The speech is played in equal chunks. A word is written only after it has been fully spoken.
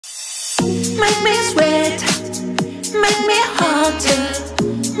make me sweat, make me hotter,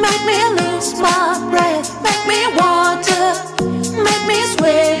 make me lose my breath, make me water, make me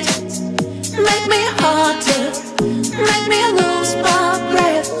sweat, make me hotter, make me lose my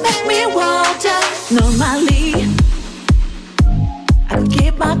breath, make me water. Normally I don't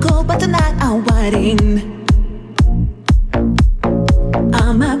keep my cool, but tonight I'm waiting.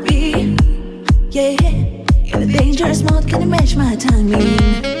 I might be, yeah, in a dangerous mode. Can you match my timing?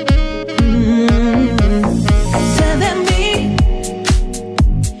 Telling me,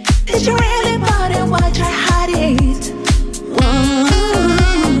 did you really want it? Why try hide it?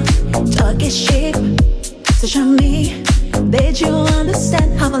 Whoa, talk is cheap, so show me that you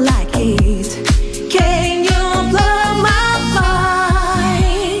understand how I like it. Can you blow my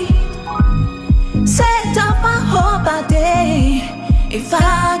mind? Set up my whole body. If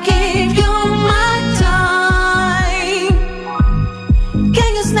I give you my time, can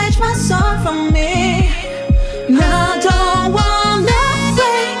you snatch my soul from me? No, I don't wanna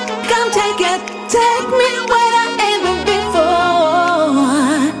wait. Come take it, take me where I ain't been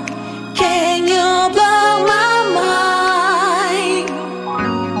before. Can you blow my mind?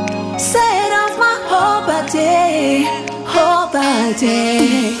 Set off my whole body, whole body.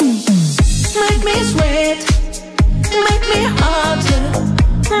 Make me sweat, make me hotter,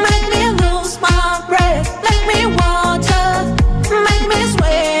 make me lose my breath, make me